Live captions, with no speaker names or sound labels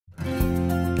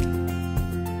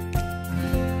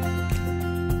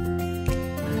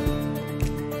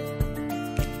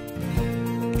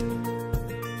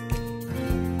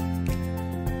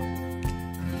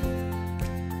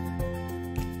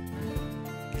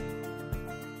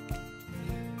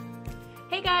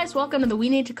Hey guys, welcome to the We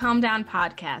Need to Calm Down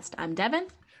podcast. I'm Devon.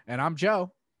 And I'm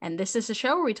Joe. And this is a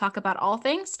show where we talk about all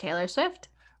things Taylor Swift.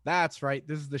 That's right.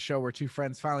 This is the show where two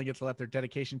friends finally get to let their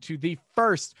dedication to the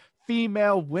first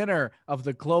female winner of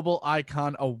the Global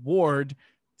Icon Award,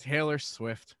 Taylor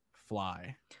Swift,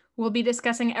 fly. We'll be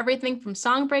discussing everything from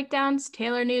song breakdowns,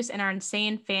 Taylor news, and our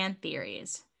insane fan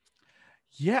theories.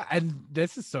 Yeah, and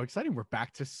this is so exciting. We're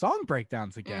back to song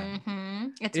breakdowns again. Mm-hmm.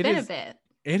 It's been a bit.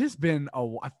 It has been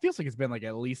it feels like it's been like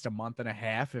at least a month and a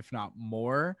half, if not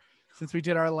more, since we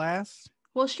did our last.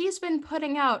 Well, she's been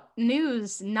putting out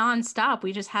news nonstop.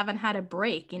 We just haven't had a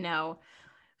break,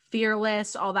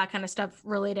 Fearless, all that kind of stuff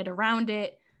related around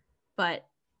it. But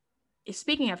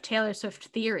speaking of Taylor Swift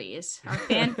theories, our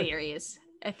fan theories,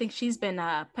 I think she's been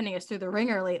putting us through the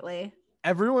ringer lately.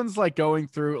 Everyone's like going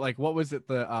through, like, what was it?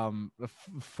 The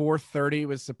 4:30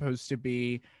 was supposed to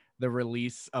be the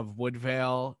release of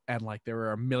Woodvale, and like there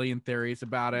were a million theories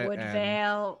about it.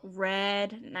 Woodvale,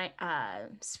 Red,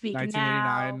 Speak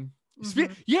 1989. Now.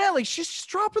 Yeah, like she's just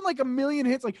dropping like a million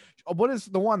hits. Like, what is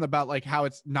the one about like how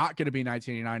it's not going to be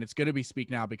 1989? It's going to be Speak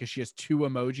Now because she has 2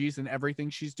 emojis in everything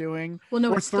she's doing. Well,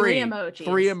 no, it's 3 emojis.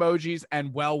 3 emojis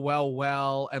and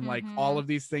well, and like all of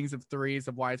these things of threes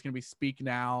of why it's going to be Speak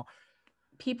Now.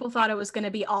 People thought it was going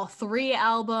to be all 3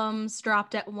 albums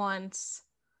dropped at once.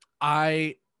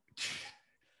 I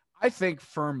think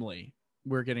firmly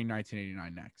we're getting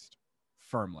 1989 next.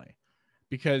 Firmly.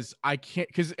 Because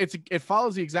it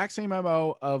follows the exact same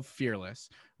MO of Fearless,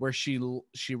 where she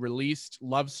released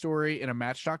Love Story in a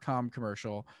Match.com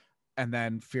commercial, and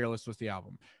then Fearless was the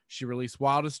album. She released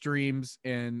Wildest Dreams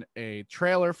in a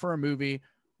trailer for a movie,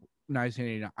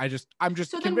 1989. I'm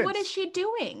just so convinced. Then what is she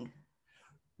doing?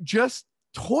 Just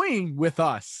toying with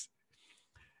us,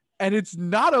 and it's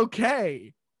not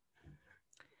okay.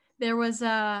 There was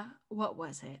what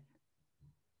was it?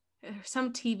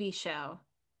 Some TV show.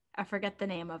 I forget the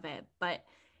name of it, but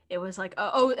it was like,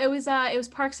 it was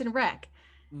Parks and Rec.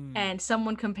 And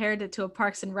someone compared it to a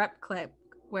Parks and Rec clip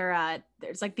where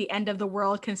there's like the end of the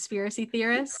world conspiracy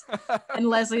theorists. And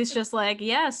Leslie's just like,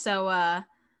 yeah, so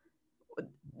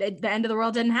the end of the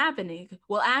world didn't happen.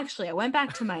 Well, actually, I went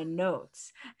back to my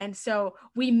notes. And so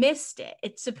we missed it.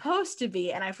 It's supposed to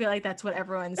be. And I feel like that's what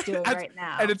everyone's doing right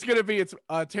now. And it's going to be,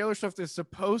 Taylor Swift is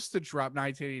supposed to drop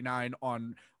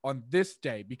 1989 on this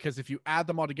day, because if you add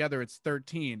them all together, it's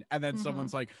 13. And then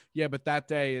someone's like, yeah, but that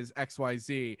day is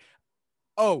XYZ.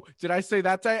 Oh, did I say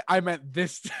that day? I meant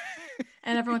this day.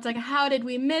 And everyone's like, how did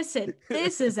we miss it?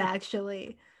 This is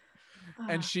actually...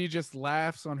 And she just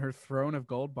laughs on her throne of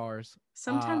gold bars.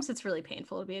 Sometimes it's really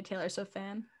painful to be a Taylor Swift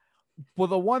fan. Well,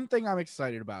 the one thing I'm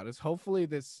excited about is hopefully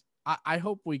I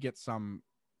hope we get some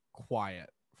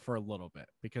quiet for a little bit,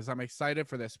 because I'm excited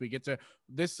for this. We get to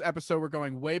this episode. We're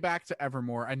going way back to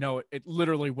Evermore. I know it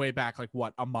literally way back, like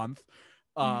what, a month.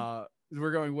 We're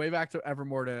going way back to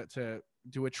Evermore to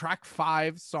do a track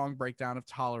 5 song breakdown of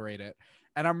Tolerate It.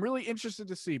 And I'm really interested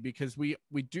to see, because we're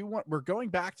going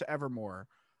back to Evermore,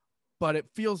 but it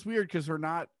feels weird because we're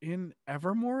not in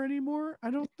Evermore anymore, I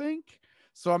don't think.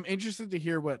 So I'm interested to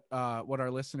hear what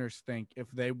our listeners think, if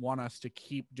they want us to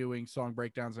keep doing song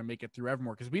breakdowns and make it through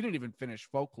Evermore, because we didn't even finish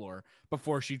Folklore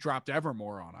before she dropped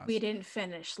Evermore on us. We didn't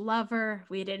finish Lover.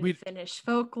 We didn't finish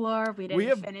Folklore. We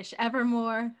didn't finish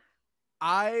Evermore.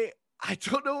 I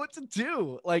don't know what to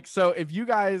do. Like, so if you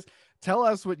guys tell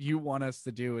us what you want us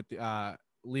to do with the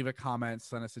leave a comment,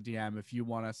 send us a DM if you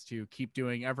want us to keep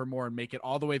doing Evermore and make it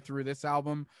all the way through this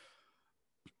album.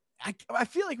 I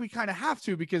feel like we kind of have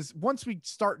to, because once we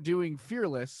start doing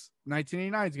Fearless,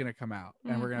 1989 is going to come out,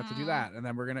 and we're going to have to do that. And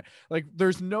then we're going to, like,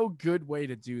 there's no good way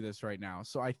to do this right now.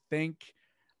 So I think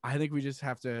we just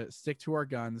have to stick to our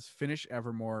guns, finish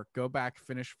Evermore, go back,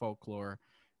 finish Folklore,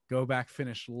 go back,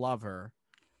 finish Lover,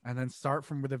 and then start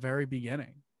from the very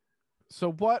beginning.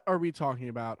 So what are we talking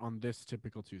about on this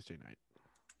typical Tuesday night?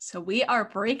 So we are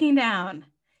breaking down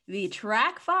the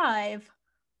track 5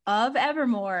 of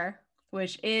Evermore,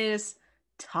 which is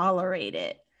Tolerate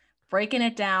It. Breaking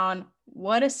it down.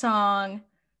 What a song.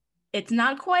 It's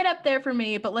not quite up there for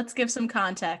me, but let's give some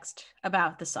context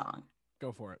about the song.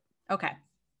 Go for it. Okay.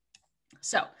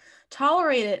 So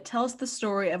Tolerate It tells the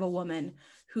story of a woman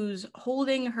who's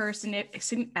holding her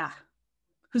significant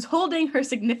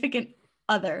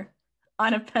other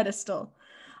on a pedestal,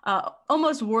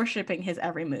 almost worshiping his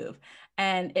every move.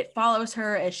 And it follows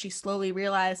her as she slowly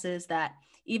realizes that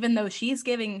even though she's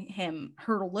giving him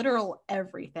her literal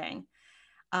everything,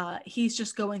 he's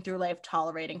just going through life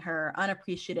tolerating her,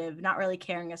 unappreciative, not really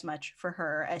caring as much for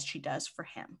her as she does for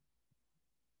him.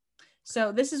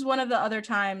 So this is one of the other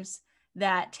times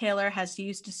that Taylor has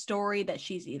used a story that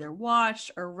she's either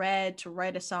watched or read to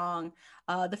write a song.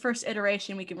 The first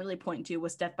iteration we can really point to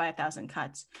was Death by a Thousand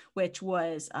Cuts, which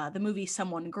was the movie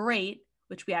Someone Great,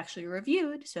 which we actually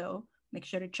reviewed. So make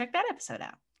sure to check that episode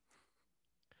out.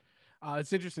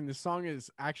 It's interesting. This song is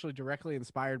actually directly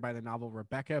inspired by the novel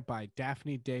Rebecca by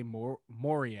Daphne de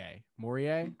Maurier.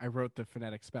 Maurier? I wrote the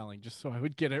phonetic spelling just so I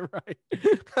would get it right.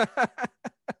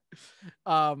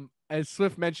 As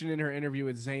Swift mentioned in her interview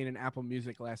with Zayn and Apple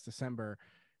Music last December,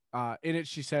 in it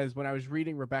she says, when I was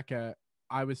reading Rebecca,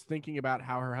 I was thinking about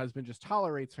how her husband just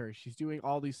tolerates her. She's doing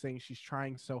all these things. She's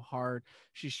trying so hard.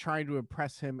 She's trying to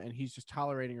impress him, and he's just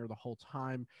tolerating her the whole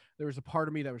time. There was a part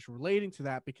of me that was relating to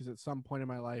that because at some point in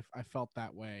my life, I felt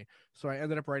that way. So I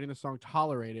ended up writing the song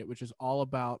Tolerate It, which is all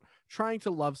about trying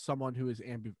to love someone who is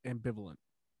ambivalent.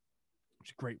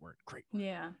 Which is a great word. Great word.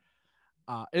 Yeah.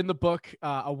 In the book,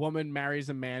 a woman marries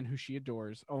a man who she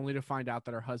adores, only to find out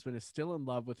that her husband is still in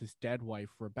love with his dead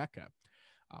wife, Rebecca.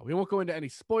 We won't go into any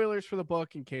spoilers for the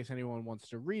book in case anyone wants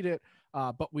to read it,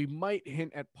 but we might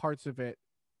hint at parts of it.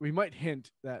 We might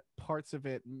hint that parts of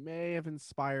it may have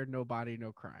inspired No Body,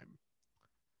 No Crime.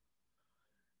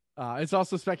 It's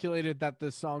also speculated that the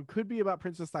song could be about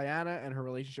Princess Diana and her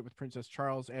relationship with Princess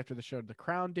Charles after the show The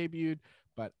Crown debuted,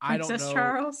 but I don't Princess know.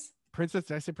 Charles?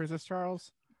 Did I say Princess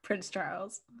Charles? Prince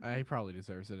Charles. He probably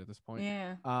deserves it at this point.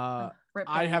 Yeah. I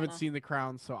Diana. haven't seen The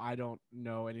Crown, so I don't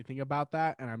know anything about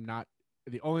that, and I'm not.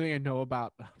 The only thing I know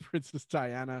about Princess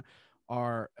Diana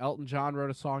are Elton John wrote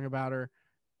a song about her,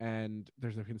 and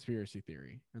there's a conspiracy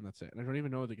theory, and that's it. And I don't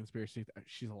even know the conspiracy.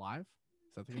 She's alive?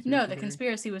 Is that the conspiracy? No, the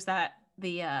conspiracy was that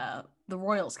the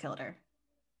royals killed her.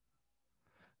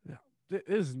 Yeah, this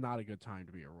is not a good time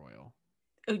to be a royal.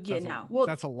 Oh, yeah,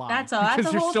 that's a lie. That's because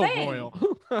a you're whole still thing. royal.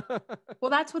 Well,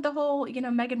 that's what the whole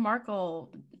Meghan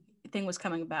Markle thing was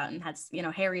coming about, and had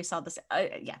Harry saw this.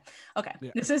 Yeah, okay.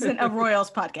 Yeah. This isn't a royals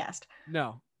podcast.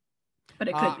 No, but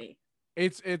it could be.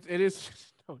 It is.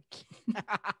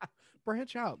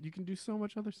 Branch out. You can do so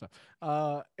much other stuff.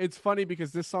 It's funny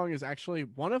because this song is actually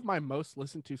one of my most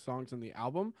listened to songs in the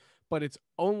album, but it's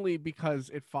only because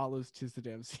it follows "'Tis the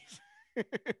Damn Season."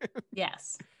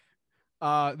 Yes.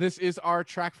 This is our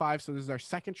track 5, so this is our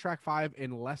second track 5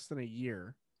 in less than a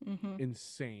year. Mm-hmm.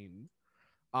 Insane.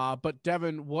 But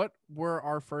Devon, what were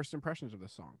our first impressions of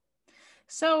this song?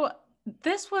 So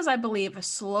this was, I believe, a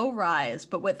slow rise,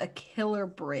 but with a killer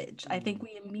bridge. I think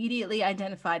we immediately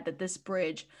identified that this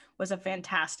bridge was a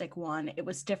fantastic one. It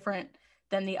was different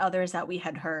than the others that we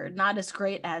had heard. Not as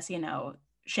great as,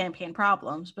 Champagne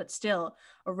Problems, but still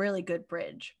a really good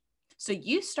bridge. So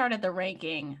you started the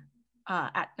ranking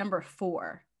at number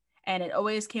 4, and it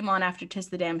always came on after "'Tis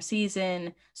the Damn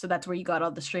Season." So that's where you got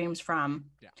all the streams from.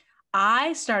 Yeah.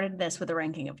 I started this with a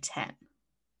ranking of 10.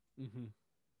 Mm-hmm.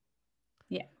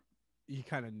 Yeah. You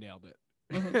kind of nailed it.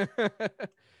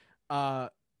 Mm-hmm.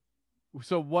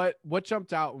 So what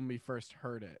jumped out when we first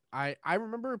heard it? I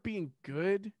remember it being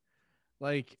good.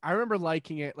 Like, I remember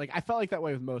liking it. Like, I felt like that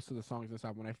way with most of the songs this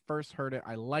album. When I first heard it,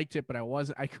 I liked it, but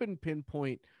I couldn't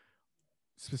pinpoint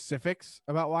specifics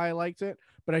about why I liked it.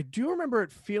 But I do remember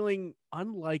it feeling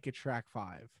unlike a track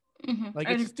 5. Mm-hmm. Like,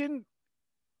 it just didn't.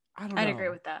 I don't know. I'd agree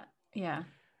with that. Yeah.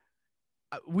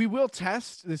 We will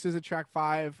test. This is a track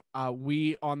 5.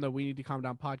 We on the We Need to Calm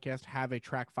Down podcast have a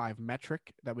track 5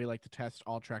 metric that we like to test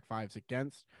all track 5s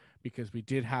against, because we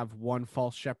did have one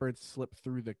false shepherd slip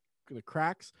through the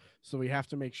cracks. So we have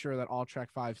to make sure that all track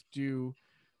 5s do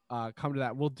come to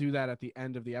that. We'll do that at the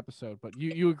end of the episode. But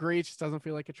you agree it just doesn't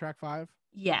feel like a track 5?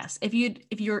 Yes. If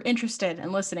you're interested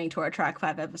in listening to our track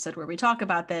 5 episode where we talk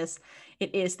about this,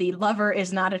 it is the Lover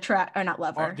is not a track, or not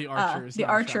Lover. The Archer is the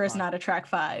not Archer is not a track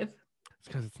 5. It's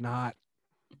because it's not.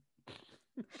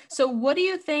 So what do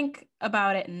you think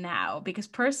about it now? Because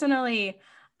personally,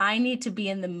 I need to be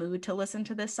in the mood to listen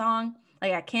to this song.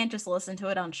 Like, I can't just listen to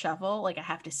it on shuffle. Like, I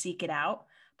have to seek it out.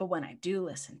 But when I do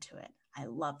listen to it, I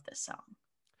love this song.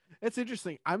 It's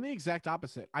interesting. I'm the exact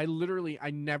opposite. I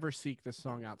never seek this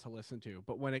song out to listen to.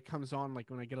 But when it comes on,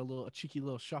 like when I get a cheeky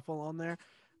little shuffle on there,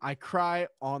 I cry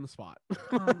on the spot.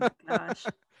 Oh my gosh.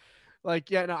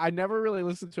 Like, yeah, no, I never really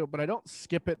listen to it, but I don't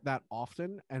skip it that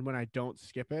often. And when I don't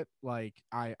skip it, like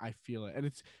I feel it. And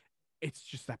it's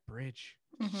just that bridge.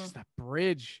 It's just that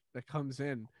bridge that comes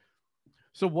in.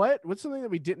 So what's something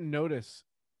that we didn't notice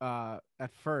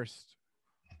at first,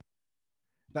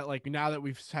 that like now that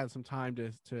we've had some time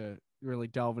to really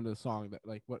delve into the song,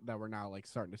 that we're now like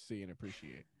starting to see and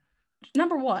appreciate?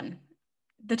 Number 1,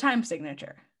 the time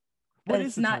signature. What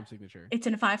is the time signature? It's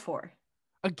in 5/4.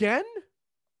 Again?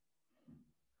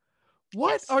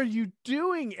 What Yes. are you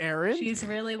doing, Aaron? She's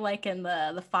really liking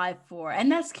the 5/4.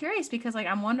 And that's curious because like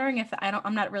I'm wondering if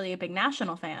I'm not really a big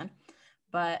National fan,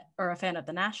 but or a fan of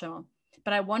the National.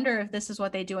 But I wonder if this is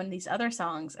what they do in these other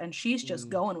songs and she's just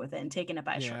Mm, going with it and taking it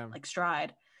by yeah. like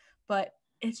stride. But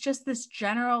it's just this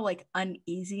general like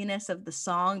uneasiness of the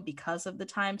song because of the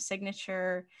time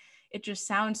signature. It just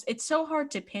sounds it's so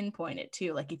hard to pinpoint it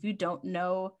too. Like if you don't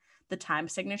know the time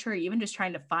signature, even just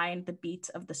trying to find the beats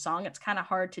of the song, it's kind of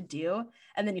hard to do.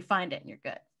 And then you find it and you're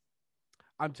good.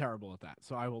 I'm terrible at that,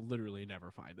 so I will literally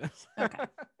never find this. Okay.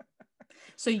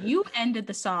 So you ended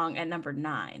the song at number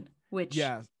 9, which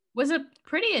Yeah. was a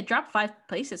pretty, it dropped 5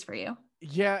 places for you.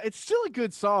 Yeah, it's still a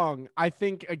good song. I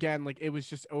think again, like it was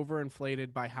just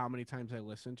overinflated by how many times I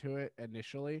listened to it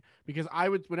initially. Because I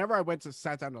would, whenever I went to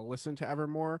sat down to listen to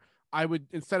Evermore, I would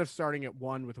instead of starting at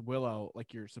one with Willow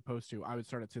like you're supposed to, I would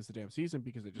start at Tis the Damn Season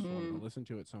because I just wanted to Mm, listen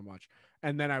to it so much,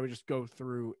 and then I would just go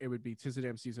through. It would be Tis the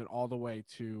Damn Season all the way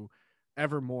to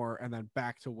Evermore, and then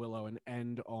back to Willow and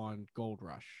end on Gold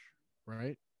Rush,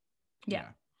 right?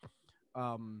 yeah.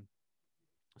 Yeah. Um,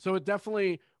 so it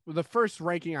definitely the first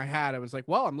ranking I had, I was like,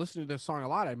 well, I'm listening to this song a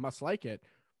lot. I must like it.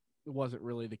 It wasn't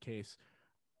really the case.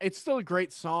 It's still a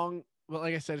great song, but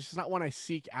like I said, it's just not one I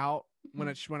seek out when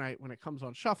Mhm. it comes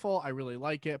on shuffle. I really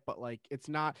like it, but like it's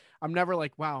not. I'm never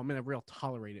like, wow, I'm in a real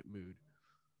tolerate it mood.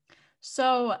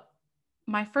 So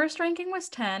my first ranking was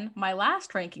 10. My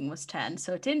last ranking was 10.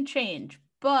 So it didn't change.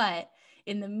 But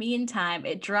in the meantime,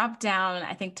 it dropped down,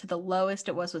 I think, to the lowest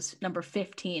it was number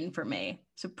 15 for me.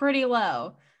 So pretty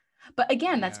low. But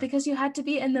again, that's Yeah. because you had to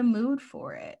be in the mood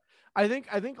for it. I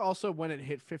think also when it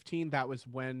hit 15, that was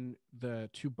when the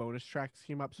two bonus tracks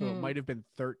came up. So it Mm, might have been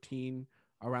 13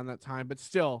 around that time, but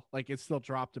still, like it still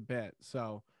dropped a bit.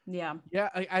 So yeah. yeah,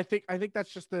 I think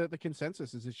that's just the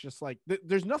consensus is it's just like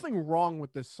there's nothing wrong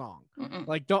with this song. Mm-mm.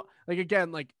 Like don't like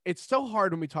again like it's so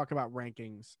hard when we talk about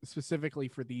rankings specifically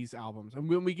for these albums, and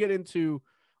when we get into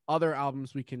other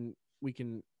albums, we can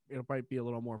it might be a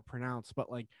little more pronounced, but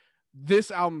like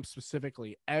this album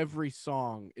specifically, every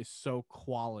song is so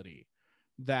quality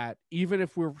that even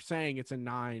if we're saying it's a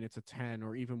 9, it's a 10,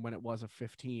 or even when it was a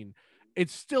 15,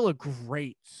 it's still a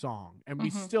great song, and we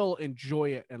Mm-hmm. still enjoy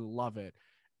it and love it.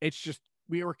 It's just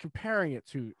we were comparing it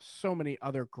to so many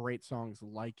other great songs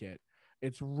like it.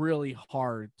 It's really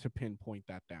hard to pinpoint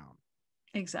that down.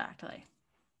 Exactly.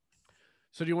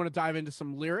 So do you want to dive into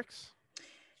some lyrics?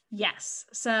 Yes.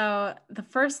 So the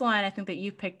first line I think that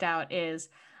you picked out is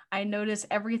I notice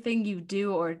everything you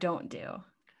do or don't do.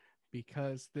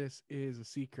 Because this is a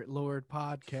Secret Lord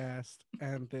podcast,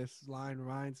 and this line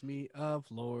reminds me of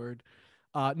Lord.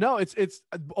 No, it's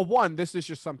a one. This is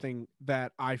just something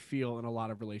that I feel in a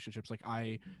lot of relationships. Like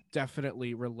I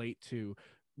definitely relate to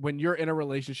when you're in a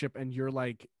relationship and you're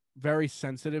like very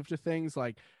sensitive to things.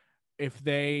 Like if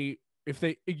they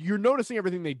you're noticing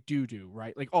everything they do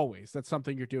right, like always that's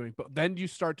something you're doing, but then you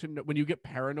start to when you get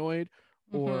paranoid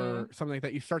Mm-hmm. or something like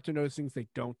that, you start to notice things they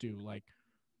don't do, like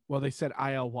well they said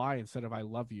ILY instead of I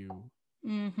love you.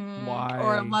 Mm-hmm. Or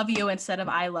Why? love you instead of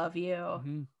I love you.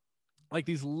 Mhm. Like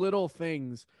these little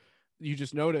things you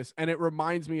just notice, and it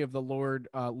reminds me of the Lord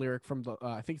lyric from the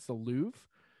I think it's the Louvre,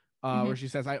 Mm-hmm. where she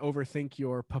says I overthink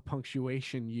your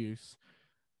punctuation use.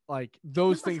 Like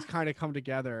those things kind of come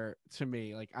together to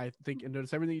me. Like I think and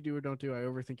notice everything you do or don't do. I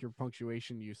overthink your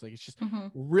punctuation use. Like it's just Mm-hmm.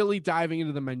 really diving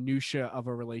into the minutia of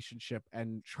a relationship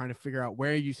and trying to figure out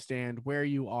where you stand, where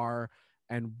you are,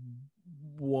 and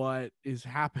what is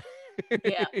happening.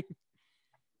 Yeah.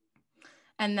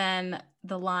 And then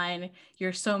the line,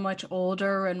 you're so much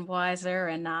older and wiser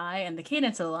and I, and the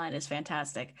cadence of the line is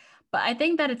fantastic. But I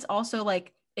think that it's also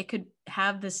like it could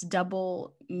have this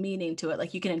double meaning to it.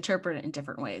 Like you can interpret it in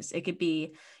different ways. It could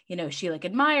be, she like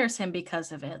admires him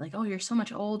because of it. Like, oh, you're so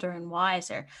much older and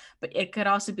wiser. But it could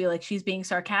also be like she's being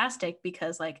sarcastic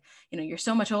because, like, you're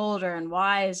so much older and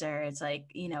wiser. It's like,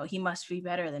 he must be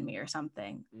better than me or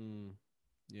something. Mm,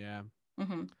 yeah.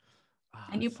 Hmm. Ah,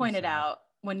 And you it's so pointed sad. out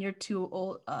when you're too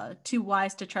old, too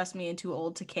wise to trust me and too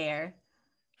old to care.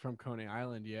 From Coney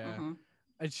Island, yeah. Hmm.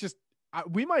 It's just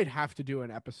we might have to do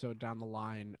an episode down the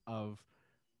line of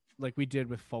like we did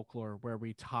with folklore where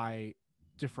we tie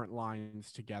different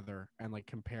lines together and like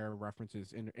compare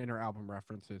references in inner album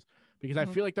references, because I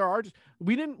Hmm. feel like there are just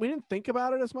we didn't think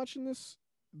about it as much in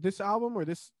this album or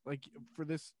this like for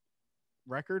this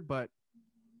record, but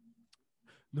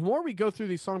the more we go through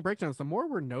these song breakdowns, the more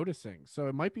we're noticing. So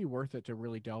it might be worth it to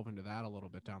really delve into that a little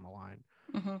bit down the line.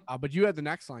 Hmm. But you had the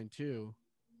next line too.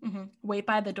 Wait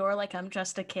by the door like I'm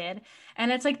just a kid.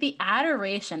 And it's like the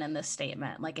adoration in this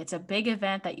statement. Like it's a big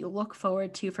event that you look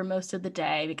forward to for most of the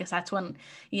day because that's when,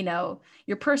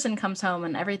 your person comes home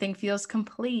and everything feels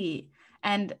complete.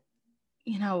 And,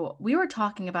 we were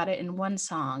talking about it in one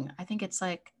song. I think it's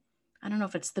like, I don't know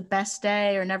if it's The Best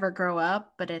Day or Never Grow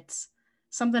Up, but it's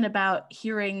something about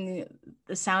hearing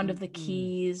the sound of the Mm-mm.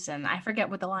 keys. And I forget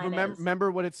what the line is.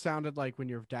 Remember what it sounded like when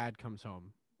your dad comes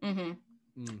home. hmm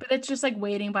Mm. But it's just like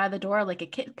waiting by the door like a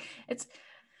kid. It's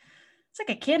like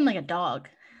a kid and like a dog.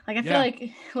 Like I feel Yeah.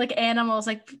 like animals,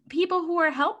 like people who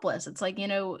are helpless. It's like,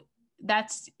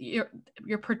 that's your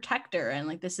protector and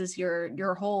like this is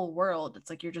your whole world. It's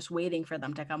like you're just waiting for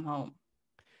them to come home.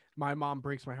 My mom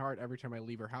breaks my heart every time I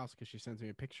leave her house because she sends me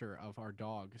a picture of our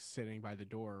dog sitting by the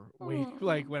door. Wait,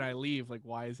 like Oh, when I leave, like,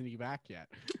 why isn't he back yet?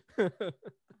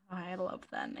 I love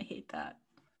that. And I hate that.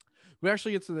 We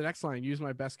actually get to the next line, use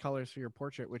my best colors for your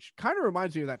portrait, which kind of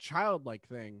reminds me of that childlike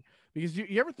thing. Because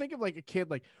you ever think of like a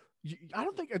kid, like, I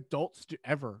don't think adults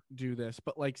ever do this,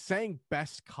 but like saying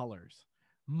best colors,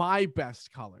 my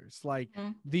best colors, like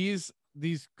Mhm.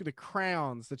 the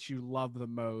crowns that you love the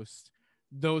most,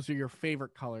 those are your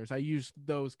favorite colors. I use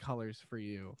those colors for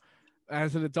you.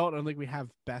 As an adult, I don't think we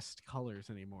have best colors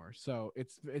anymore. So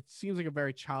it seems like a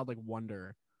very childlike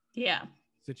wonder Yeah.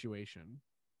 situation.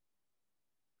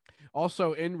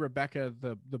 Also, in Rebecca,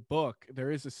 the book,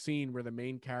 there is a scene where the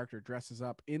main character dresses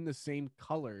up in the same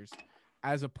colors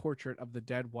as a portrait of the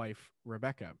dead wife,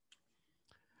 Rebecca.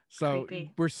 So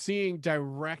Creepy. we're seeing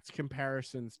direct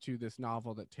comparisons to this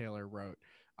novel that Taylor wrote.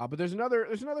 But there's another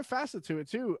facet to it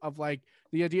too, of like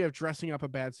the idea of dressing up a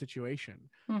bad situation.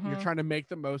 You're Mm-hmm. trying to make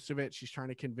the most of it. She's trying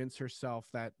to convince herself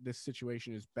that this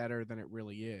situation is better than it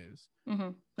really is. Mm-hmm.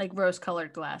 Like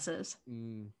rose-colored glasses.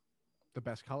 Mm, the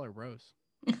best color, rose.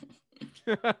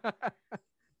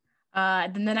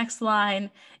 Then the next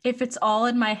line, if it's all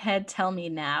in my head, tell me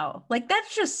now. Like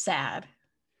that's just sad.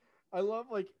 I love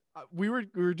like we were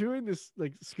doing this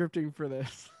like scripting for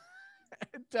this.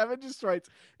 And Devon just writes,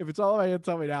 "If it's all in my head,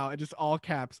 tell me now," and just all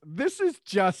caps. This is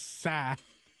just sad.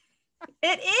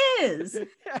 It is.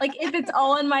 Like if it's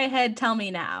all in my head, tell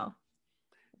me now.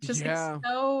 It's just like Yeah.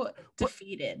 so What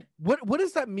defeated. what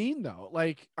does that mean though?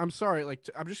 Like, I'm sorry. Like,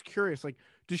 I'm just curious. Like,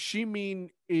 does she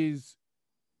mean is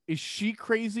she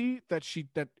crazy that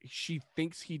she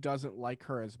thinks he doesn't like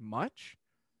her as much,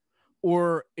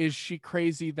 or is she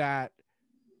crazy that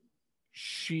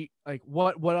she like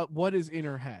what is in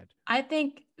her head? I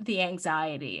think the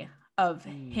anxiety of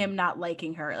Mm, him not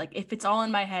liking her. Like if it's all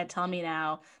in my head, tell me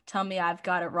now. Tell me I've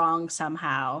got it wrong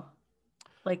somehow.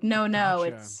 Like no,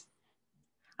 gotcha. it's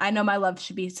I know my love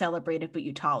should be celebrated, but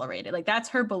you tolerate it. Like that's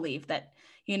her belief that,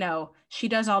 she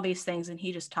does all these things and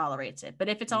he just tolerates it. But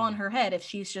if it's all in Mm. her head, if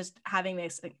she's just having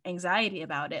this anxiety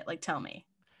about it, like tell me.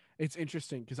 It's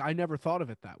interesting because I never thought of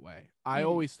it that way. I Mm,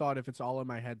 always thought if it's all in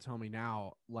my head, tell me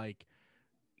now. Like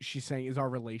she's saying, is our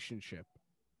relationship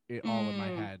all in my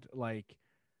mm, head? Like,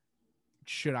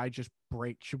 should I just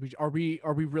break? Should are we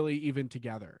really even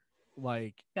together?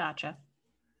 Like, gotcha.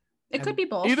 It could and be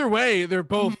both. either way, they're Mhm.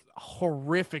 both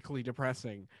horrifically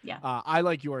depressing. Yeah. I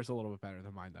like yours a little bit better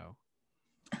than mine though.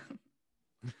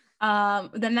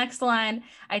 The next line,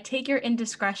 I take your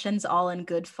indiscretions all in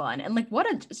good fun. And like, what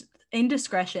a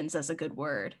indiscretions as a good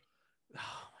word.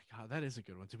 Oh my god, that is a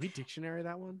good one. Did we dictionary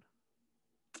that one?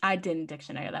 I didn't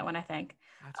dictionary that one, I think.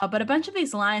 That's a But a good bunch one. of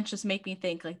these lines just make me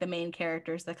think like the main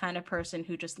character is the kind of person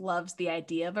who just loves the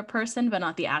idea of a person, but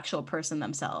not the actual person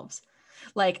themselves.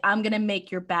 Like, I'm going to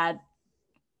make your bad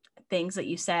things that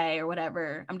you say or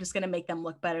whatever, I'm just going to make them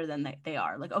look better than they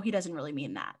are. Like, oh, he doesn't really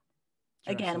mean that.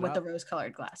 Dress Again, it with the up, rose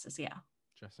colored glasses. Yeah.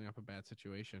 dressing up a bad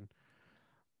situation.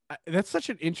 That's such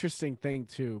an interesting thing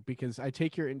too, because I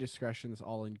take your indiscretions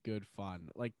all in good fun.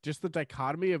 Like just the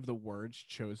dichotomy of the words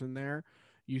chosen there.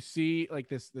 You see like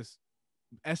this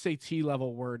SAT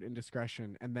level word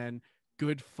indiscretion, and then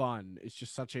good fun is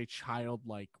just such a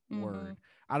childlike Mm-hmm. word.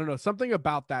 I don't know, something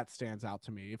about that stands out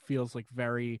to me. It feels like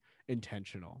very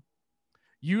intentional.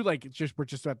 You like just were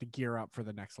just about to gear up for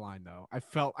the next line though. I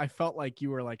felt like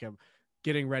you were like a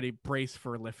getting ready brace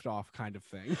for liftoff kind of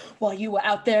thing. While you were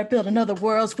out there building other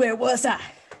worlds, where was I?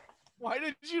 Why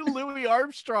did you Louis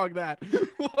Armstrong that?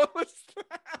 What was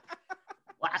that?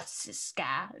 What's this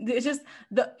guy? It's just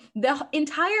the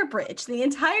entire bridge. The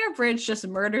entire bridge just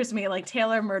murders me like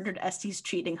Taylor murdered Estee's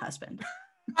cheating husband.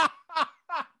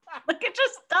 Like it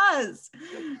just does.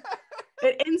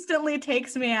 It instantly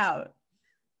takes me out.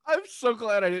 I'm so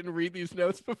glad I didn't read these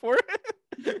notes before.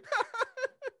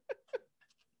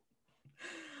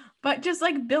 But But just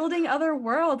like building other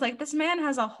worlds, like this man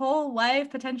has a whole life,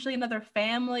 potentially another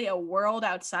family, a world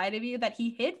outside of you that he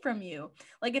hid from you.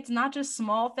 Like it's not just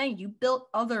small thing. You built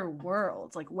other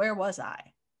worlds. Like where was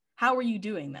I? How were you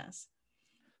doing this?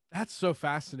 That's so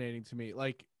fascinating to me.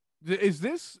 Like, is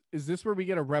this where we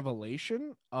get a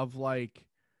revelation of like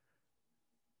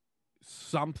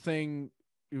something?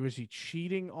 Was he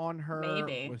cheating on her?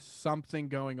 Maybe. Was something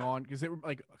going on? Because it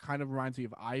like kind of reminds me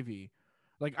of Ivy.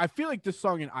 Like I feel like this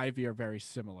song and Ivy are very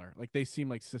similar. Like they seem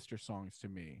like sister songs to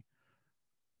me.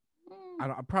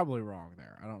 Mm, I'm probably wrong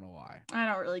there. I don't know why. I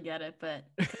don't really get it, but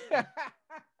could be.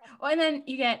 Well, and then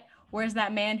you get, where's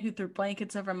that man who threw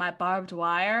blankets over my barbed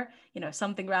wire? You know,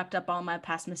 something wrapped up all my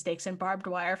past mistakes in barbed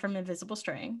wire from invisible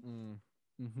string. Mm.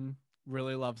 Mm-hmm.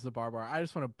 Really loves the barbar. I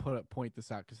just want to point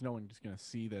this out because no one's gonna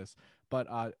see this. But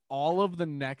all of the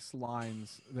next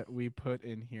lines that we put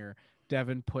in here,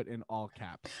 Devon put in all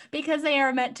caps. Because they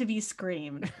are meant to be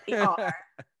screamed. They are.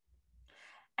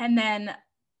 And then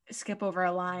skip over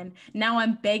a line. Now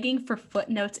I'm begging for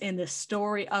footnotes in the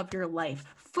story of your life.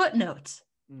 Footnotes.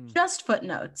 Mm. Just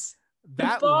footnotes. The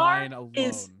That bar line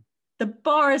is alone. the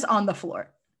bar is on the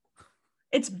floor.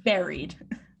 It's buried.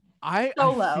 I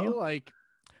So feel low. like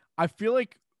I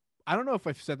don't know if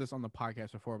I've said this on the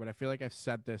podcast before, but I feel like I've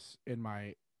said this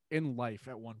in life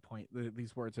at one point.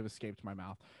 These words have escaped my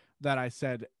mouth that I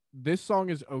said this song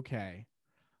is okay,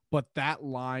 but that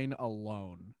line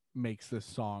alone makes this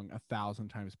song 1,000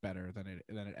 times better than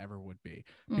it ever would be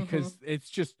Mm-hmm. because it's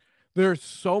just there's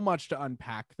so much to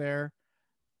unpack there.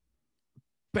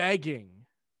 Begging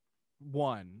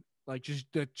one, like just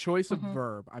the choice of Mm-hmm.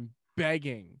 verb. I'm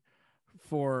begging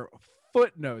for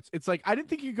footnotes. It's like I didn't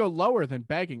think you could go lower than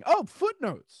begging. Oh,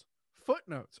 footnotes.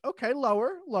 Footnotes. Okay,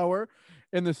 lower, lower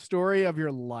in the story of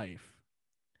your life.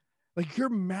 Like you're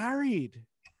married.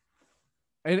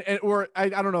 And or I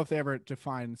don't know if they ever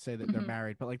define and say that they're Mm-hmm.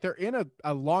 married, but like they're in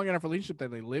a long enough relationship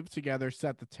that they live together,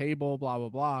 set the table, blah blah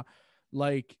blah.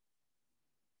 Like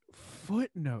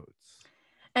footnotes.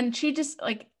 And she just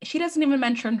like she doesn't even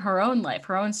mention her own life,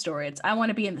 her own story. It's I want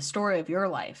to be in the story of your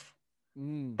life.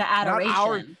 The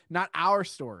adoration. Not our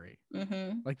story.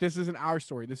 Mm-hmm. Like this isn't our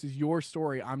story. This is your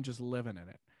story. I'm just living in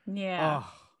it. Yeah.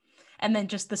 Oh, And then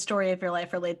just the story of your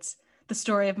life relates the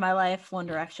story of my life, One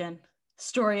Direction.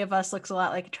 Story of us looks a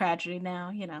lot like a tragedy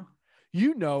now, you know.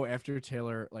 you know, after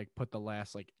Taylor like put the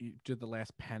last like did the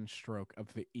last pen stroke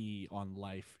of the E on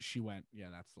life, she went, yeah,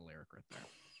 that's the lyric right there.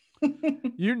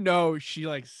 You know, she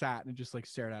like sat and just like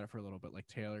stared at it for a little bit, like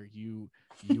Taylor, you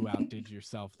outdid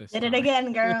yourself this Did it time.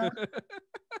 again, girl.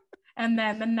 And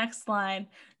then the next line,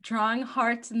 drawing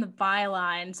hearts in the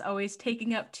bylines, always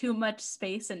taking up too much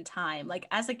space and time. Like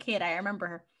as a kid, I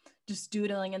remember just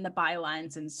doodling in the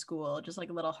bylines in school, just like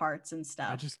little hearts and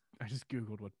stuff. I just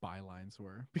googled what bylines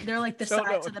were They're because like the I don't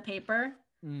know. sides of the paper.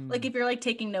 Like Mm, if you're like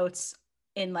taking notes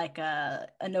in like a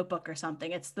notebook or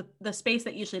something, it's the space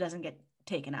that usually doesn't get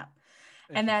taken up.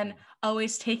 And then interesting.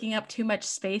 always taking up too much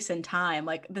space and time.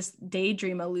 Like this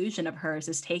daydream illusion of hers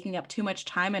is taking up too much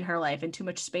time in her life and too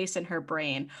much space in her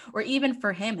brain. Or even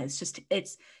for him,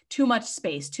 it's too much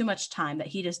space, too much time that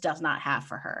he just does not have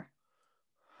for her.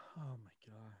 Oh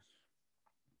my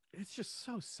gosh. It's just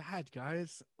so sad,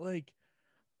 guys. Like,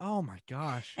 oh my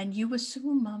gosh. And you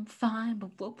assume I'm fine,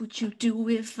 but what would you do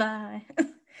if I?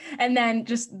 And then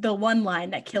just the one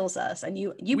line that kills us. And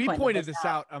you We pointed pointed this this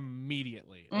out. out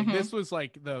immediately. Like this Mm-hmm. was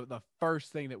like the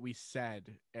first thing that we said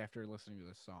after listening to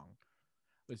this song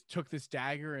was took this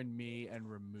dagger in me and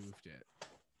removed it.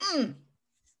 Mm.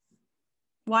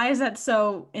 Why is that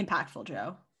so impactful,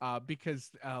 Joe? Because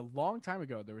a long time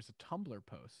ago there was a Tumblr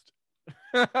post.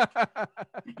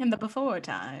 In the before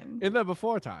time. In the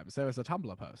before times, there was a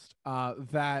Tumblr post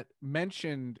that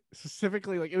mentioned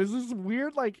specifically like it was this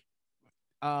weird like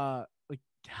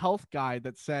health guide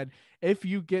that said if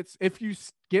you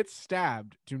get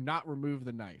stabbed, do not remove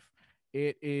the knife.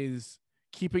 It is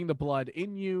keeping the blood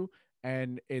in you,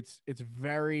 and it's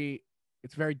very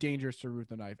dangerous to remove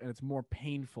the knife, and it's more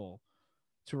painful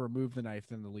to remove the knife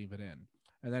than to leave it in.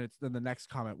 And then the next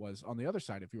comment was on the other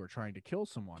side, if you were trying to kill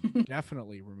someone,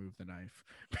 definitely remove the knife.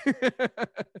 The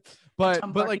But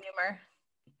Tumblr like humor.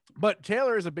 but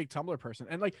Taylor is a big Tumblr person.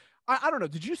 And like I don't know,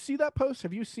 did you see that post?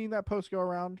 Have you seen that post go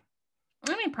around?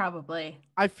 I mean, probably.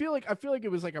 I feel like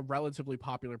it was like a relatively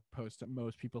popular post that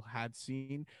most people had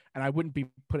seen, and I wouldn't be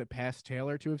put it past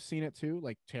Taylor to have seen it too.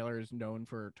 Like Taylor is known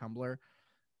for Tumblr,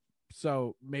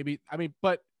 so maybe I mean,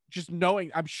 but just knowing,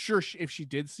 I'm sure if she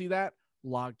did see that,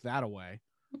 logged that away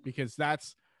because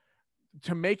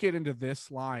to make it into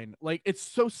this line, like it's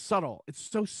so subtle, it's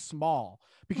so small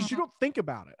because you Mhm. don't think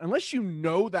about it unless you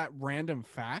know that random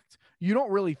fact. You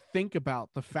don't really think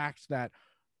about the fact that,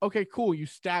 okay, cool, you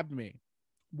stabbed me,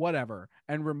 whatever,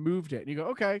 and removed it, and you go,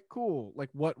 okay, cool, like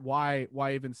what, why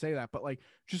even say that? But like,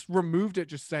 just removed it,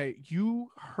 just say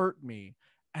you hurt me,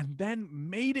 and then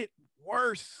made it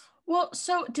worse. Well,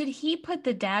 so did he put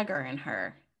the dagger in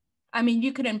her? I mean,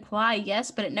 you could imply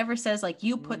yes, but it never says like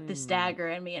you put this Mm, dagger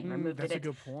in me and removed it. that's a It's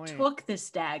good point. took this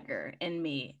dagger in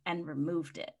me and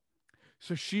removed it.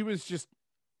 So she was just,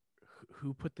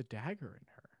 who put the dagger in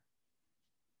her?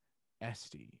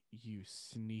 Esty, you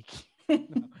sneaky.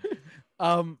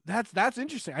 No. That's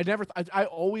interesting. I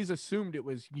always assumed it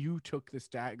was you took this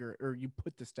dagger, or you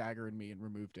put this dagger in me and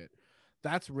removed it.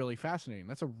 That's really fascinating.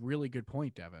 That's a really good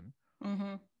point, Devon.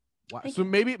 Mm-hmm. Wow. Thank So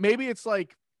you. maybe it's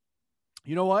like,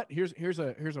 you know what? Here's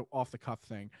a off the cuff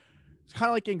thing. It's kind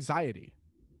of like anxiety.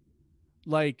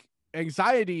 Like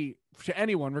anxiety, to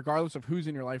anyone, regardless of who's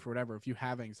in your life or whatever, if you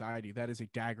have anxiety, that is a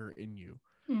dagger in you.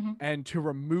 Mm-hmm. And to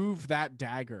remove that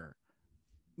dagger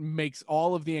makes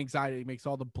all of the anxiety, makes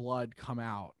all the blood come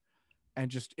out, and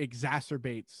just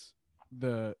exacerbates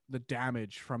the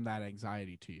damage from that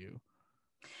anxiety to you.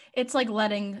 It's like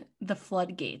letting the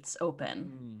floodgates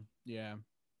open. Yeah.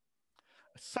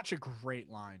 Such a great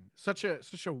line. Such a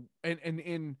and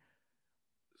in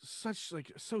such,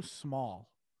 like, so small.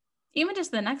 Even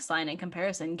just the next line in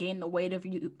comparison, gain the weight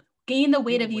Gain the of you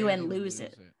weight of and you and lose lose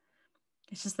it. it.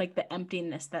 It's just like the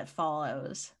emptiness that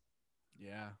follows.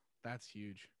 Yeah, that's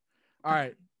huge. All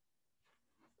right.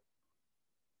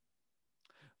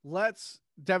 Let's,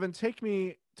 Devon, take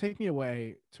me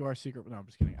away to our secret. No, I'm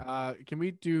just kidding. Can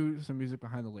we do some music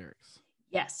behind the lyrics?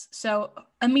 Yes. So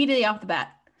immediately off the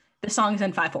bat, the song is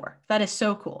in 5/4. That is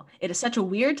so cool. It is such a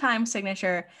weird time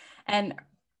signature, and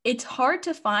it's hard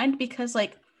to find because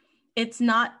like it's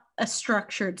not a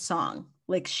structured song.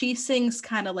 Like she sings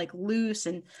kind of like loose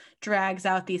and drags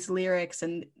out these lyrics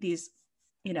and these,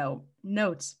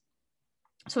 notes.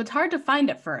 So it's hard to find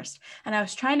at first. And I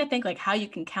was trying to think like how you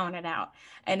can count it out.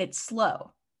 And it's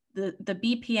slow. The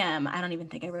BPM, I don't even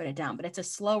think I wrote it down, but it's a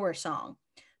slower song.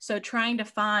 So trying to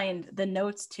find the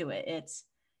notes to it, it's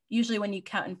usually when you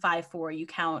count in 5/4, you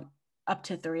count up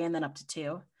to 3 and then up to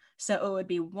 2. So it would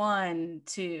be 1,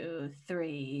 2,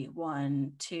 3,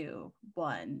 1, 2,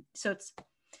 1. So it's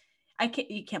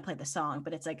you can't play the song,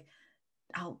 but it's like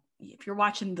if you're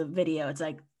watching the video, it's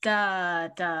like da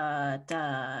da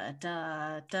da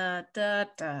da da da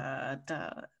da da,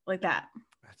 like that.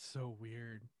 That's so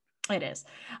weird. It is.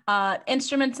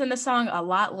 Instruments in the song a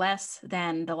lot less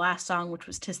than the last song, which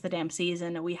was "'Tis the Damn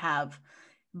Season." We have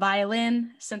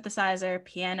violin, synthesizer,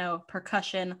 piano,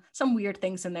 percussion, some weird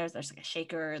things in there. There's like a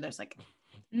shaker. There's like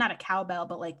not a cowbell,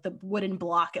 but like the wooden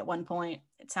block at one point.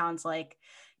 It sounds like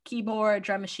keyboard,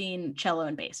 drum machine, cello,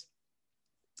 and bass.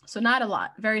 So not a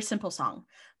lot, very simple song,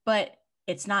 but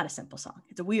it's not a simple song.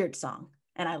 It's a weird song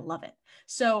and I love it.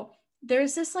 So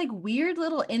there's this like weird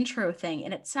little intro thing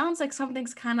and it sounds like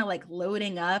something's kind of like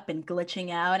loading up and glitching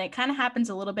out and it kind of happens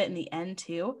a little bit in the end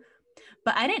too.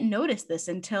 But I didn't notice this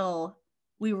until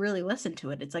we really listened to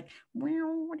it. It's like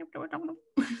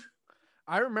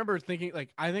I remember thinking,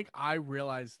 like, I think I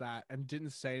realized that and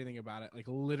didn't say anything about it, like,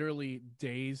 literally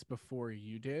days before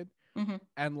you did. Mhm.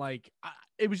 And, like,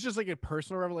 it was just, like, a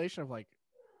personal revelation of, like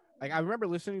I remember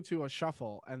listening to a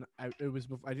shuffle, and I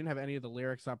didn't have any of the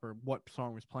lyrics up or what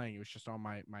song was playing. It was just on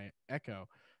my Echo.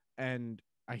 And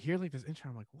I hear, like, this intro.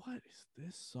 I'm like, what is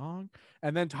this song?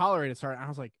 And then Tolerate It started. And I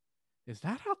was like, is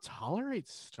that how Tolerate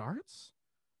starts?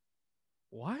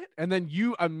 What? And then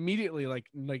you immediately, like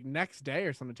next day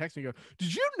or something, text me and go,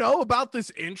 did you know about this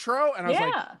intro? And I was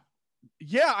like, Yeah.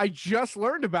 yeah, I just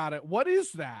learned about it. What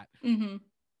is that? Mm-hmm.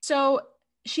 So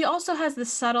she also has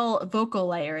this subtle vocal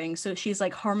layering. So she's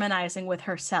like harmonizing with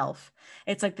herself.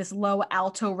 It's like this low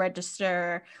alto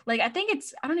register. Like, I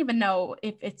don't even know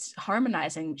if it's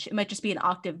harmonizing. It might just be an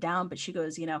octave down, but she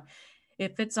goes,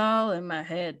 if it's all in my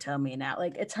head, tell me now.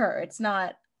 Like, it's her. It's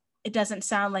not, it doesn't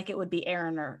sound like it would be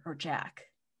Aaron or Jack.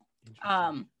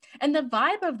 Interesting. And the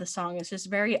vibe of the song is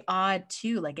just very odd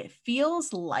too. Like, it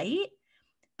feels light,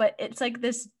 but it's like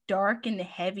this dark and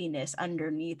heaviness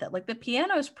underneath it. Like the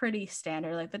piano is pretty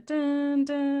standard, like the dun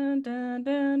dun dun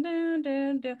dun dun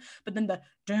dun dun, but then the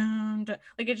dun dun,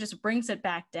 like it just brings it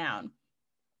back down.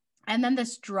 And then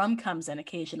this drum comes in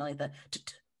occasionally,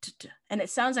 and it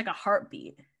sounds like a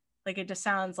heartbeat. Like it just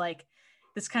sounds like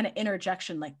this kind of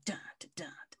interjection, like dun dun dun,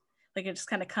 like it just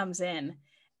kind of comes in.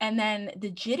 And then the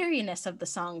jitteriness of the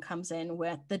song comes in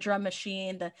with the drum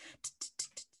machine, the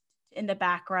in the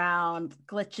background,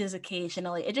 glitches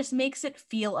occasionally. It just makes it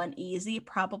feel uneasy,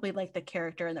 probably like the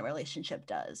character in the relationship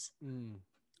does. Mm.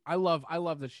 I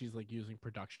love that she's like using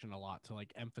production a lot to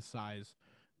like emphasize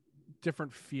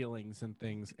different feelings and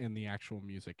things in the actual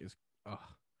music is ugh.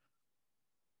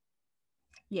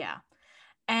 Yeah.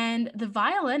 And the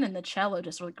violin and the cello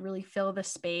just like really fill the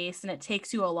space, and it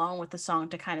takes you along with the song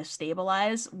to kind of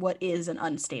stabilize what is an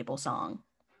unstable song.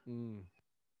 Mm.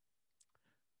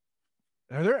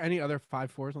 Are there any other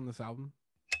 5/4s on this album?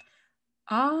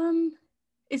 Um,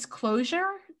 is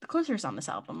Closure? The Closure's on this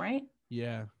album, right?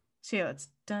 Yeah. So yeah, it's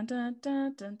dun dun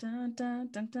dun dun dun dun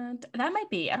dun dun. That might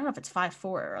be. I don't know if it's 5/4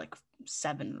 or like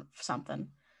 7 something.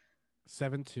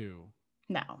 7/2.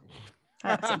 No,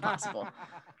 that's impossible.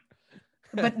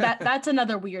 But that's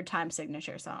another weird time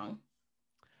signature song.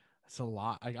 It's a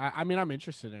lot. I mean, I'm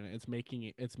interested in it.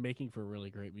 It's making for really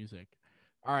great music.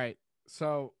 All right.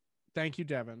 So thank you,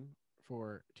 Devon,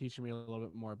 for teaching me a little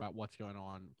bit more about what's going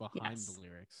on behind the Yes.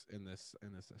 lyrics in this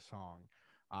song.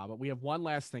 But we have one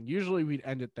last thing. Usually we'd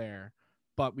end it there,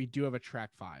 but we do have a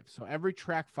track 5. So every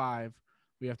track 5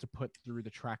 we have to put through the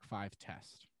track 5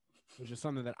 test, which is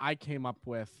something that I came up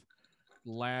with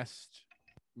last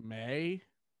May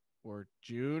or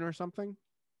June or something,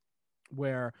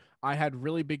 where I had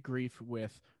really big grief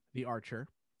with The Archer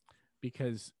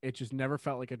because it just never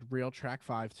felt like a real track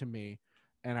 5 to me.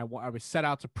 And I was set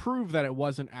out to prove that it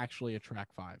wasn't actually a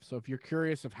track 5. So if you're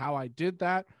curious of how I did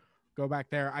that, go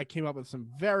back there. I came up with some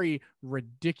very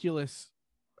ridiculous,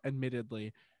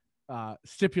 admittedly,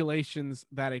 stipulations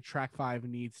that a track 5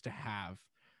 needs to have.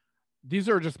 These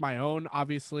are just my own,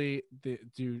 obviously.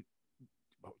 Do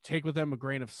take with them a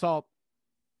grain of salt,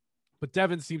 but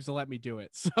Devon seems to let me do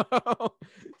it.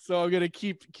 So I'm gonna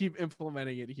keep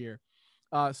implementing it here.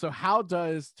 So how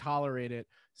does Tolerate It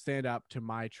stand up to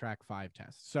my track 5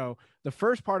 test? So the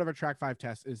first part of a track 5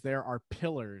 test is there are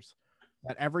pillars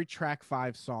that every track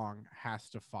 5 song has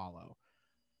to follow.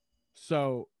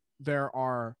 So there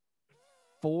are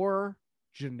 4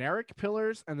 generic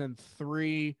pillars and then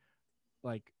 3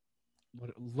 like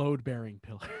load bearing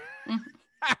pillars. Mhm.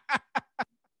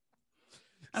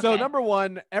 So Okay. number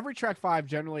 1, every track 5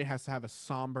 generally has to have a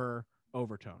somber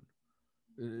overtone.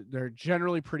 They're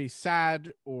generally pretty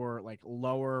sad or like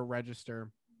lower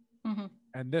register. Hmm.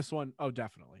 And this one, oh,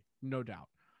 definitely, no doubt.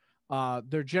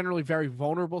 They're generally very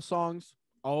vulnerable songs.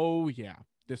 Oh yeah,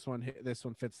 this one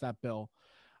fits that bill.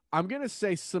 I'm gonna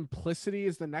say Simplicity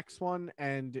is the next one,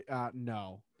 and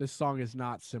no, this song is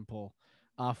not simple.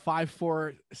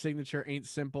 5/4 signature ain't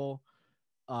simple.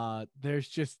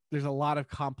 There's a lot of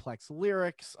complex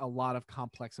lyrics, a lot of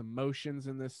complex emotions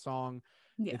in this song.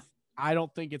 Yeah. It's I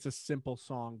don't think it's a simple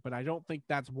song, but I don't think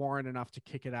that's warrant enough to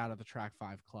kick it out of the track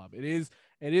 5 club. It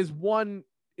is one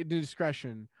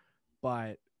indiscretion,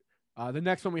 but the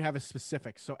next one we have is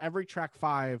specific. So every track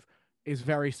 5 is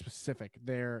very specific.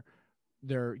 They're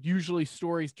usually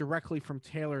stories directly from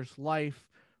Taylor's life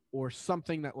or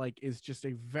something that like is just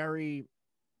a very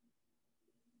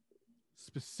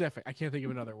specific. I can't think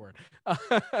of another word.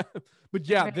 But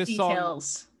yeah, Very this song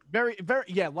details. very very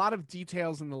yeah, a lot of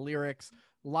details in the lyrics,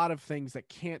 a lot of things that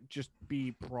can't just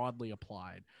be broadly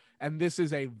applied. And this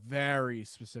is a very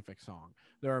specific song.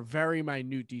 There are very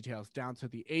minute details down to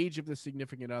the age of the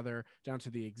significant other, down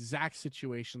to the exact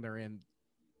situation they're in.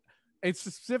 It's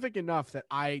specific enough that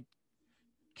I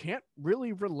can't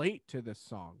really relate to this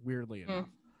song, weirdly Mm.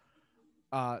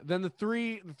 enough. Then the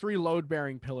three load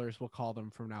bearing pillars, we'll call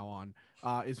them from now on,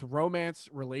 is romance,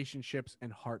 relationships,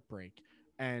 and heartbreak.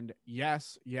 And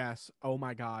yes, yes, oh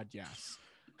my god, yes,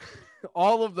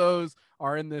 all of those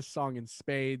are in this song in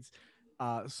spades.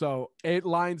 So it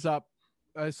lines up.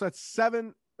 So that's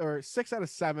 6 out of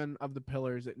 7 of the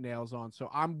pillars it nails on. So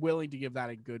I'm willing to give that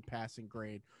a good passing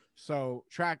grade. So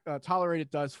track Tolerated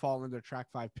does fall into track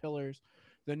 5 pillars.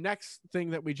 The next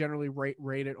thing that we generally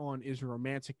rate it on is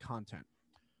romantic content.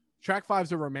 Track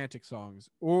 5s are romantic songs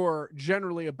or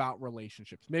generally about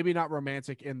relationships. Maybe not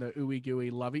romantic in the ooey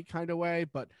gooey lovey kind of way,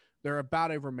 but they're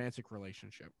about a romantic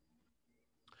relationship.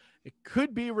 It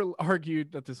could be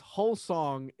argued that this whole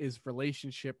song is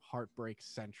relationship heartbreak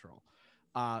central.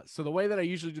 So the way that I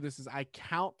usually do this is I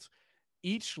count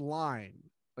each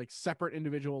line, like separate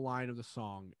individual line of the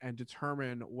song, and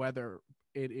determine whether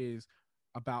it is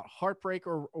about heartbreak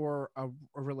or a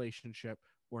relationship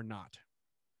or not.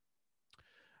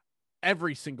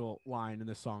 Every single line in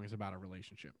this song is about a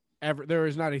relationship. There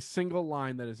is not a single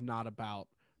line that is not about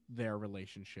their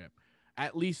relationship.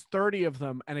 At least 30 of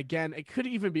them, and again, it could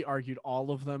even be argued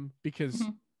all of them because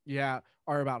Mhm. yeah,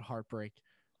 are about heartbreak.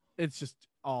 It's just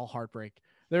all heartbreak.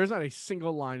 There's not a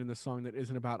single line in the song that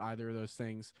isn't about either of those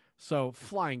things. So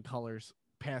flying colors,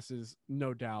 passes,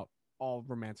 no doubt, all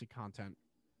romantic content.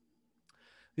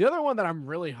 The other one that I'm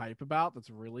really hype about that's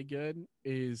really good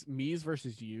is me's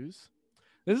versus you's.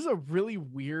 This is a really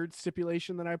weird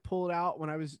stipulation that I pulled out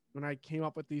when I came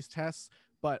up with these tests,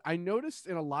 but I noticed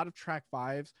in a lot of track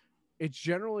fives, it's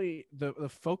generally the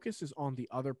focus is on the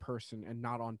other person and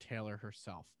not on Taylor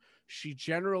herself. She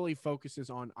generally focuses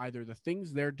on either the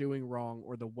things they're doing wrong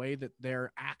or the way that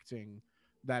they're acting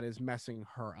that is messing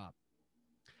her up.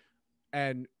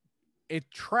 And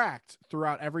it tracked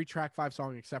throughout every track five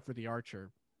song except for The Archer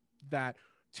that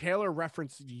Taylor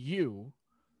referenced you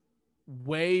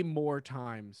way more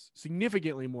times,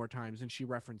 significantly more times than she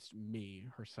referenced me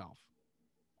herself.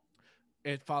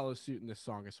 It follows suit in this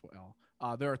song as well.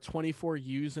 There are 24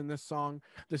 U's in this song.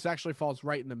 This actually falls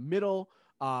right in the middle,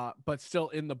 but still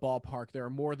in the ballpark. There are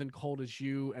more than Cold as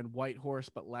You and White Horse,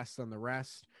 but less than the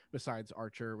rest, besides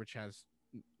Archer, which has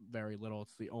very little.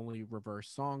 It's the only reverse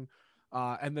song.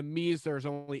 And the me's, there's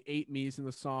only 8 me's in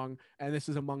the song, and this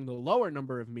is among the lower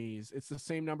number of me's. It's the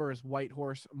same number as White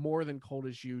Horse, more than Cold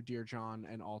as You, Dear John,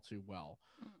 and All Too Well.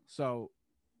 So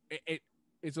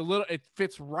it's a little, it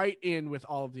fits right in with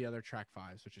all of the other track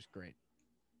fives, which is great.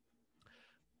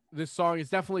 This song is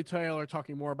definitely Taylor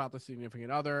talking more about the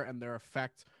significant other and their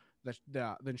effect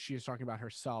than she is talking about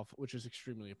herself, which is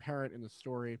extremely apparent in the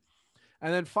story.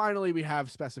 And then finally, we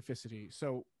have specificity.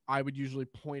 So I would usually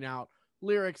point out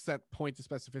lyrics that point to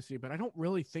specificity, but I don't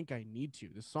really think I need to.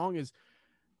 The song is,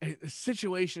 the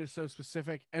situation is so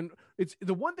specific. And it's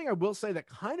the one thing I will say that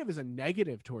kind of is a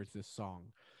negative towards this song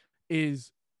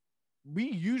is we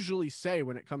usually say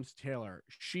when it comes to Taylor,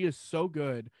 she is so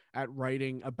good at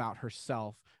writing about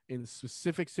herself in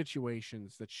specific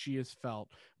situations that she has felt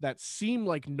that seem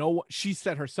like she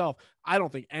said herself, I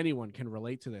don't think anyone can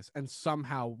relate to this. And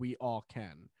somehow we all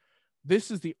can.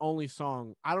 This is the only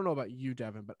song, I don't know about you,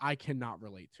 Devon, but I cannot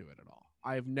relate to it at all.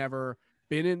 I've never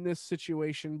been in this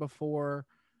situation before.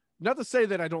 Not to say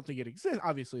that I don't think it exists.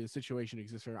 Obviously, the situation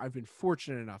exists. I've been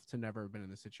fortunate enough to never have been in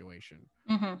this situation.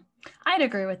 Mm-hmm. I'd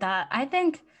agree with that. I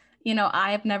think,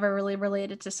 I've never really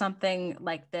related to something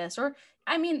like this. Or,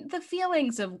 I mean, the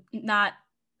feelings of not,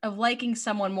 of liking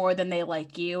someone more than they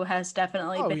like you has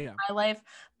definitely Oh been yeah. in my life.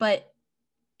 But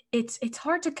it's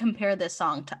hard to compare this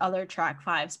song to other track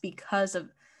fives because of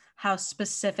how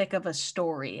specific of a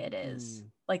story it is.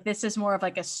 Like, this is more of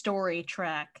like a story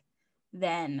track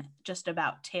than just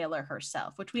about Taylor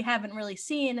herself, which we haven't really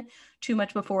seen too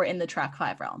much before in the track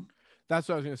five realm. That's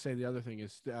what I was going to say. The other thing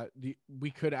is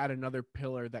we could add another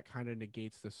pillar that kind of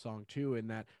negates this song too, in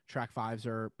that track fives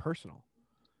are personal.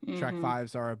 Track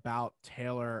fives are about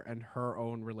Taylor and her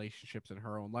own relationships and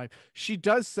her own life. She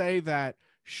does say that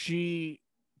she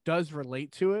does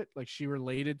relate to it. Like, she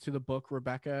related to the book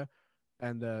Rebecca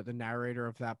and the narrator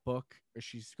of that book.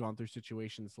 She's gone through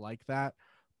situations like that.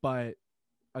 But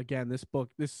again,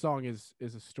 this song is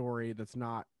a story that's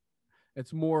not,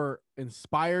 it's more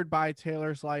inspired by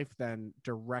Taylor's life than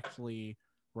directly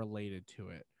related to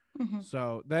it. Mm-hmm.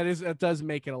 So that does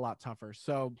make it a lot tougher.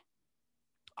 So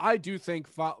I do think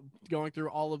going through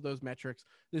all of those metrics,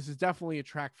 this is definitely a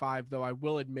track five, though I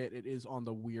will admit it is on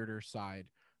the weirder side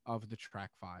of the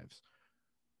track fives.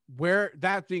 Where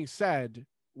that being said,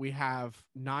 we have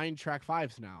 9 track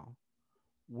fives now.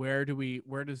 Where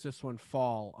does this one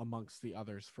fall amongst the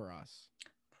others for us?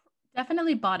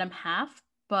 Definitely bottom half,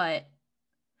 but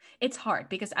it's hard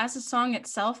because as a song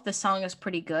itself, the song is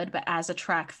pretty good, but as a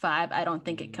track five, I don't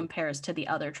think it compares to the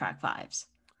other track fives.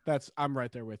 I'm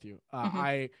right there with you.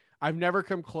 Mm-hmm. I've never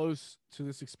come close to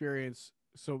this experience,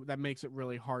 so that makes it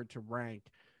really hard to rank.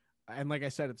 And like I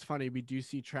said, it's funny, we do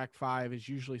see track five is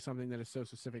usually something that is so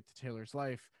specific to Taylor's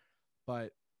life,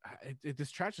 but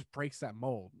this track just breaks that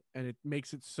mold, and it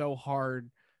makes it so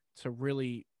hard to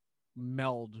really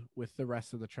meld with the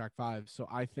rest of the track five. So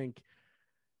I think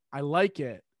I like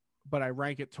it, but I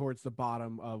rank it towards the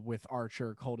bottom of with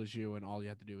Archer, Cold as You, and All You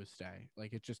Have to Do Is Stay.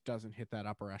 Like, it just doesn't hit that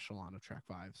upper echelon of track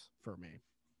fives for me.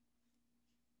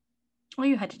 All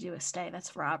You Had to Do Is Stay.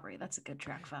 That's Robbery. That's a good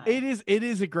track five. It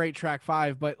is a great track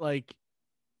five, but like,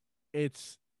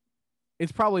 it's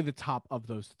probably the top of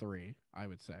those 3, I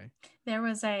would say. There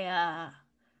was a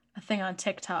thing on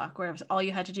TikTok where it was All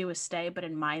You Had to Do Was Stay, but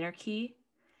in minor key,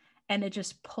 and it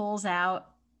just pulls out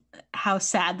how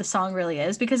sad the song really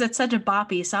is because it's such a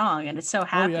boppy song and it's so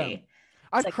happy. Oh yeah,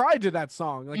 I've cried to that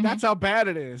song. Like, that's how bad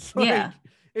it is. Like, yeah,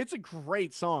 it's a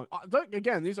great song.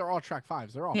 Again, these are all track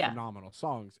fives. They're all phenomenal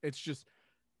songs. It's just,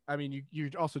 I mean, you're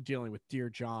also dealing with Dear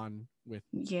John, with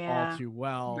All Too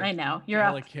Well. I know. You're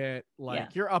Delicate.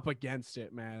 You're up against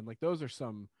it, man. Like, those are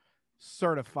some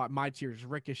certified. My Tears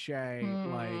Ricochet.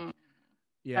 Like,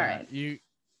 yeah, all right.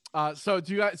 So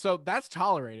that's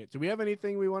Tolerated. Do we have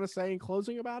anything we want to say in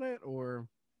closing about it, or?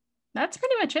 That's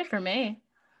pretty much it for me.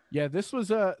 Yeah, this was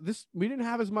this we didn't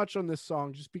have as much on this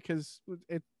song just because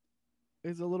it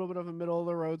is a little bit of a middle of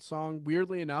the road song.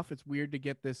 Weirdly enough, it's weird to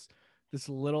get this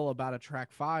little about a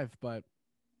track 5, but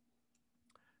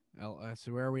well, that's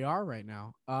where we are right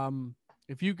now.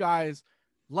 If you guys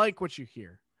like what you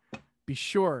hear, be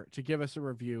sure to give us a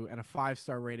review and a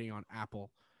 5-star rating on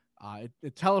Apple.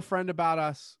 Tell a friend about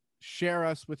us, share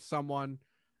us with someone,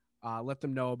 let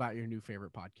them know about your new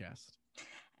favorite podcast.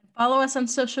 Follow us on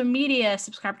social media.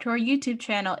 Subscribe to our YouTube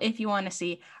channel if you want to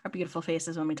see our beautiful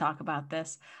faces when we talk about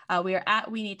this. We are at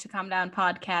We Need to Calm Down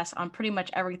podcast on pretty much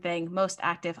everything, most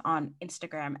active on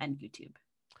Instagram and YouTube.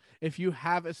 If you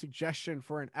have a suggestion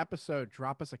for an episode,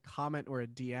 drop us a comment or a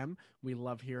DM. We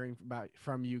love hearing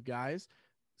from you guys.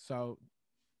 So,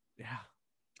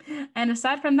 yeah. And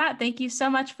aside from that, thank you so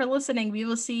much for listening. We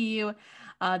will see you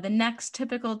the next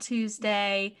typical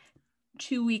Tuesday,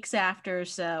 2 weeks after.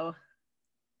 So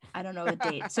I don't know the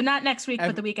date. So not next week,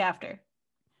 but the week after.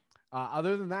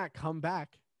 Other than that, come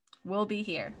back. We'll be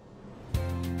here.